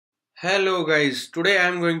Hello guys, today I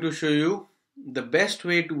am going to show you the best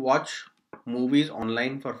way to watch movies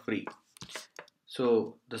online for free.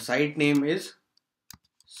 So the site name is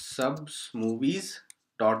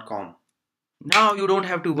subsmovies.com. Now you don't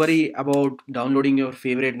have to worry about downloading your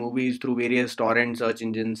favorite movies through various torrent search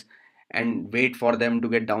engines and wait for them to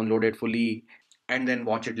get downloaded fully and then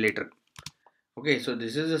watch it later. Okay, so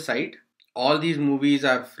this is a site. All these movies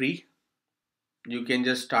are free. You can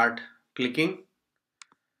just start clicking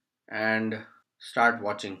and start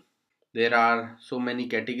watching. There are so many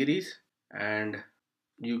categories and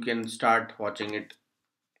you can start watching it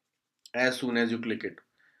as soon as you click it.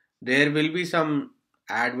 There will be some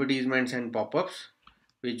advertisements and pop-ups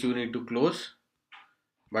which you need to close,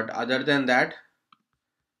 but other than that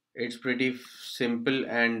it's pretty simple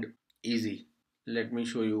and easy. Let me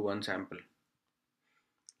show you one sample.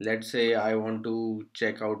 Let's say I want to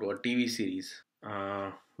check out a TV series,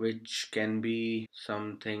 which can be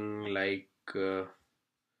something like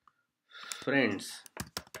Friends,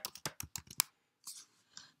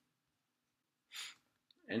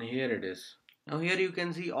 and here it is. Now here you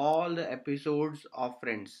can see all the episodes of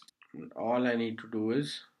Friends. All I need to do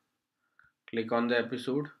is click on the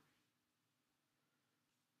episode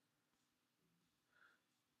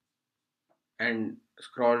and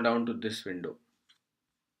scroll down to this window.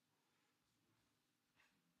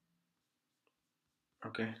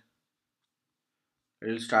 Okay, it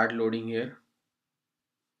will start loading here.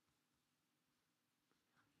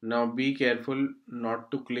 Now be careful not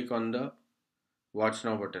to click on the watch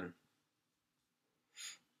now button.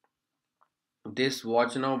 This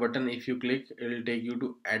watch now button, if you click, it will take you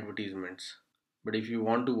to advertisements, but if you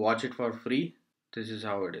want to watch it for free, this is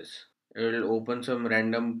how it is. It will open some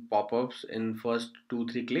random pop-ups in first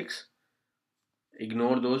 2-3 clicks.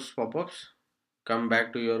 Ignore those pop-ups, come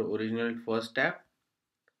back to your original first tab,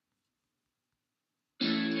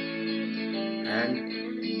 and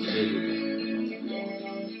here you go.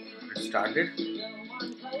 It started,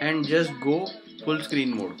 and just go full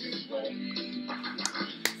screen mode,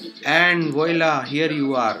 and voila, here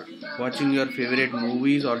you are watching your favorite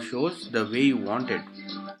movies or shows the way you want it.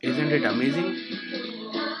 Isn't it amazing?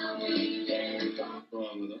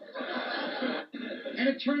 And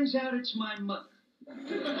it turns out it's my mother.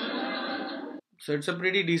 So it's a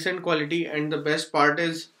pretty decent quality, and the best part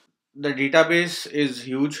is the database is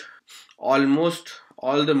huge. Almost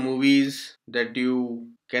all the movies that you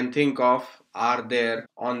can think of are there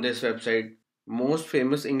on this website. Most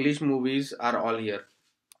famous English movies are all here.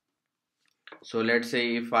 So let's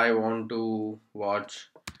say if I want to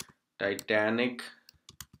watch Titanic,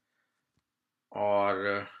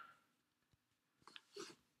 or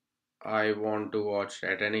I want to watch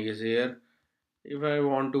Titanic is here. If I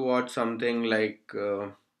want to watch something like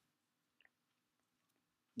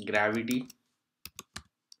Gravity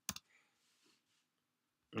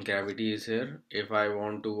is here. If I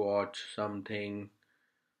want to watch something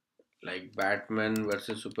like Batman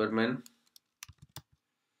versus Superman,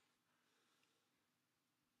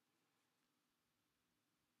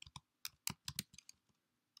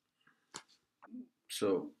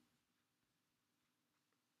 so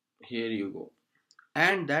here you go.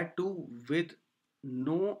 And that too with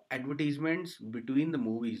no advertisements between the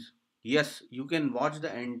movies. Yes, you can watch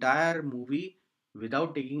the entire movie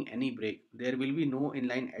without taking any break. There will be no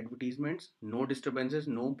inline advertisements, no disturbances,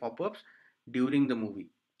 no pop-ups during the movie.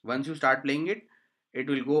 Once you start playing it, it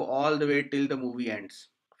will go all the way till the movie ends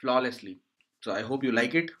flawlessly. So I hope you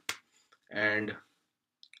like it, and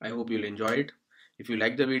I hope you'll enjoy it. If you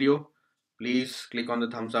like the video, please click on the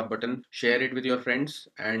thumbs up button, share it with your friends,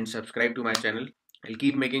 and subscribe to my channel. I'll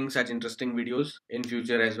keep making such interesting videos in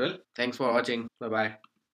future as well. Thanks for watching. Bye bye.